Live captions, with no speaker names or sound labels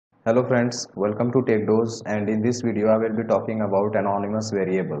Hello friends, welcome to Tech Dose, and in this video I will be talking about anonymous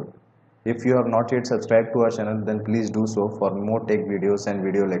variable. If you have not yet subscribed to our channel, then please do so for more tech videos and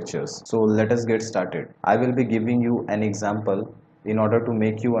video lectures. So let us get started. I will be giving you an example in order to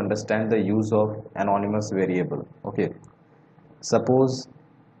make you understand the use of anonymous variable. Okay, suppose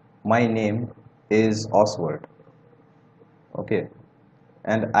my name is Oswald. Okay,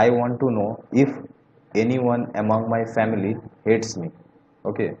 and I want to know if anyone among my family hates me.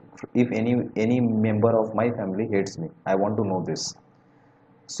 Okay, if any member of my family hates me, I want to know this.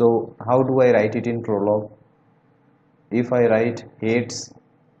 So how do I write it in prolog? If I write hates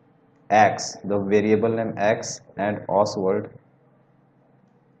x, the variable name x, and Oswald,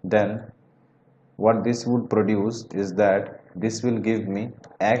 then what this would produce is that this will give me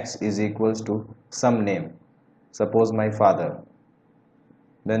x is equals to some name, suppose my father.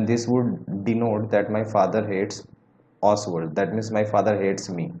 Then this would denote that my father hates Oswald. That means my father hates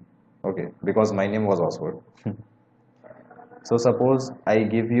me. Okay, because my name was Oswald. So suppose I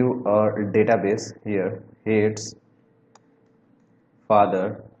give you a database here, hates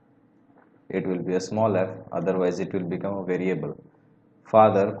father, it will be a small f, otherwise it will become a variable.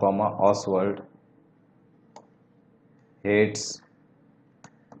 Father, comma Oswald hates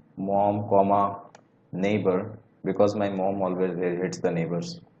mom, comma neighbor, because my mom always hates the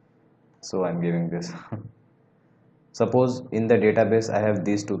neighbors. So I'm giving this. Suppose in the database I have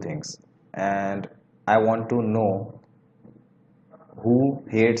these two things and I want to know who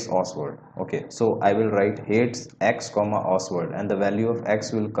hates Oswald. Okay, so I will write hates x comma Oswald, and the value of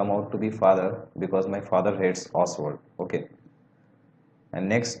x will come out to be father because my father hates Oswald. Okay, and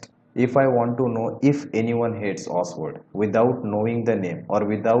next, if I want to know if anyone hates Oswald without knowing the name or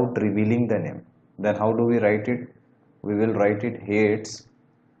without revealing the name, then how do we write it? We will write it hates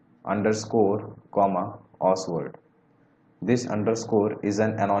underscore comma Oswald. This underscore is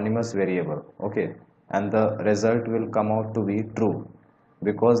an anonymous variable, okay, and the result will come out to be true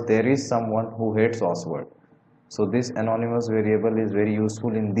because there is someone who hates Oswald. So this anonymous variable is very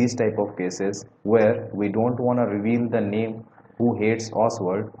useful in these type of cases where we don't want to reveal the name who hates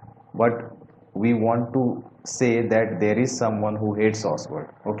Oswald, but we want to say that there is someone who hates Oswald.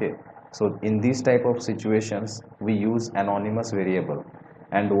 Okay, so in these type of situations we use anonymous variable,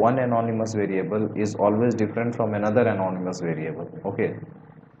 and one anonymous variable is always different from another anonymous variable. Okay,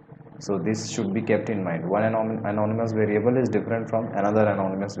 so this should be kept in mind. One anonymous variable is different from another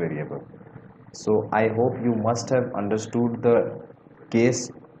anonymous variable. So I hope you must have understood the case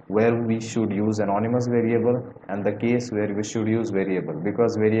where we should use anonymous variable and the case where we should use variable,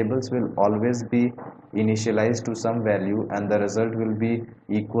 because variables will always be initialized to some value and the result will be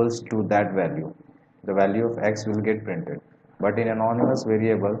equals to that value. The value of x will get printed. But in anonymous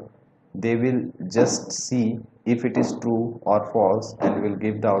variable, they will just see if it is true or false and will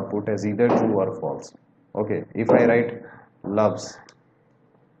give the output as either true or false. Okay, if I write loves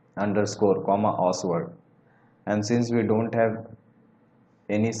underscore comma Oswald, and since we don't have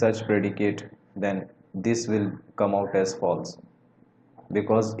any such predicate, then this will come out as false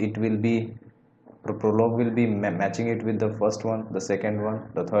because it will be prolog will be matching it with the first one, the second one,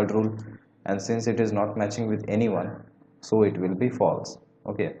 the third rule, and since it is not matching with anyone, so it will be false.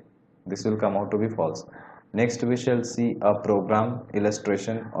 Okay, this will come out to be false. Next we shall see a program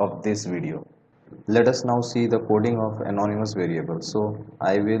illustration of this video. Let us now see the coding of anonymous variable. So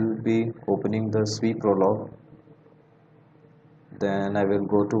I will be opening the swi-prolog, then I will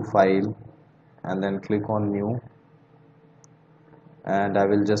go to file and then click on new, and I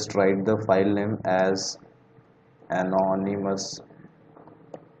will just write the file name as anonymous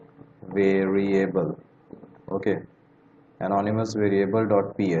variable. Okay, anonymous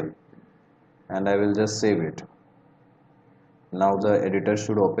variable.pl, and I will just save it. Now the editor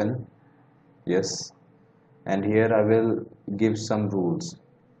should open. Yes, and here I will give some rules.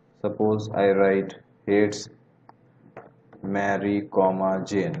 Suppose I write hates Mary, comma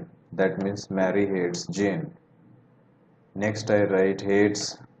Jane. That means Mary hates Jane. Next I write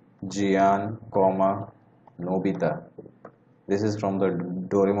hates Jian, comma Nobita. This is from the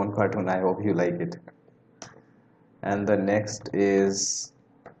Doraemon cartoon. I hope you like it. And the next is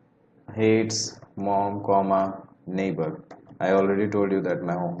hates mom, comma neighbor. I already told you that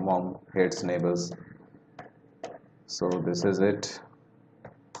my mom hates neighbors. So this is it.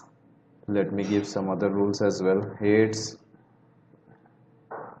 Let me give some other rules as well. Hates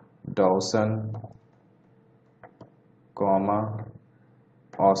Dawson, comma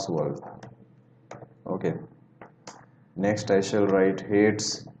Oswald. Okay, next I shall write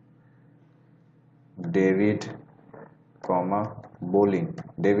hates David, comma bowling.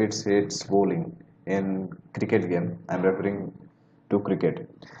 David hates bowling in cricket game. I'm referring to cricket.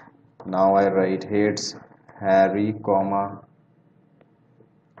 Now I write hates Harry, comma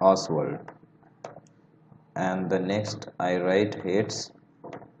Oswald, and the next I write hates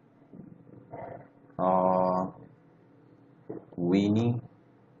uh, Winnie,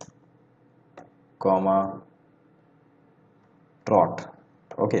 comma Trot.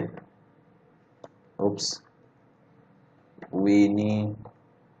 Okay, oops, Winnie,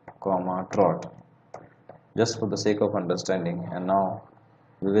 comma Trot, just for the sake of understanding. And now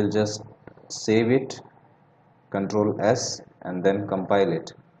we will just save it, Control S, and then compile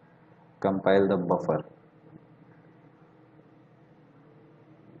it. Compile the buffer.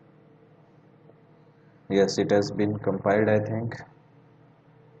 Yes, it has been compiled, I think.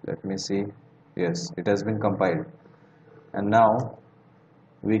 Let me see. Yes, it has been compiled. And now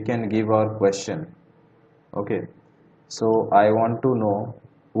we can give our question. Okay, so I want to know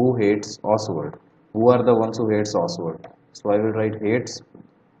who hates Oswald. Who are the ones who hates Oswald? So I will write hates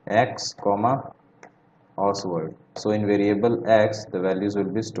x comma Oswald. So in variable x the values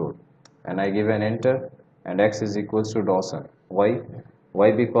will be stored, and I give an enter, and x is equals to Dawson. Why?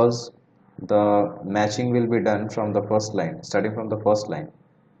 Because the matching will be done from the first line, starting from the first line.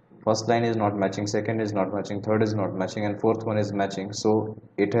 First line is not matching, second is not matching, third is not matching, and fourth one is matching. So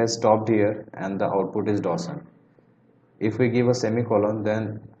it has stopped here and the output is Dawson. If we give a semicolon,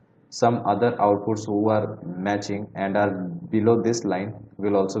 then some other outputs who are matching and are below this line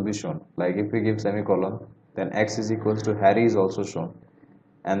will also be shown. Like if we give semicolon, then x is equals to Harry is also shown,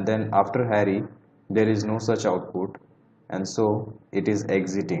 and then after Harry there is no such output, and so it is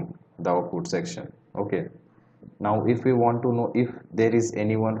exiting the output section. Okay, now if we want to know if there is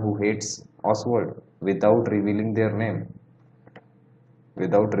anyone who hates Oswald without revealing their name,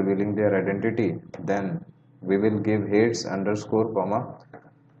 without revealing their identity, then we will give hates underscore comma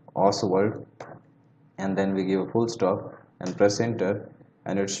Oswald, and then we give a full stop and press enter,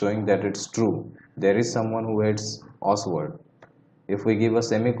 and it's showing that it's true. There is someone who hates Oswald. If we give a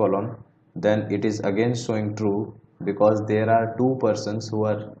semicolon, then it is again showing true, because there are two persons who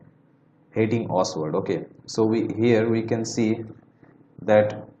are hating Oswald. Okay, so we here we can see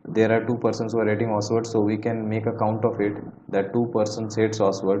that there are two persons who are hating Oswald, so we can make a count of it that two persons hates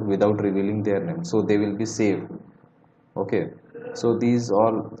Oswald without revealing their name, so they will be saved. Okay, so these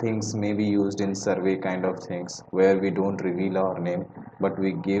all things may be used in survey kind of things, where we don't reveal our name but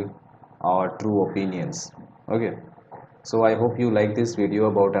we give our true opinions. Okay, so I hope you like this video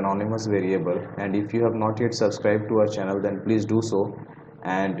about anonymous variable, and if you have not yet subscribed to our channel, then please do so,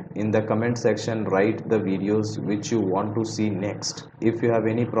 and in the comment section write the videos which you want to see next. If you have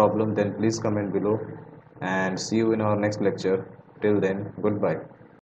any problem, then please comment below, and see you in our next lecture. Till then, goodbye.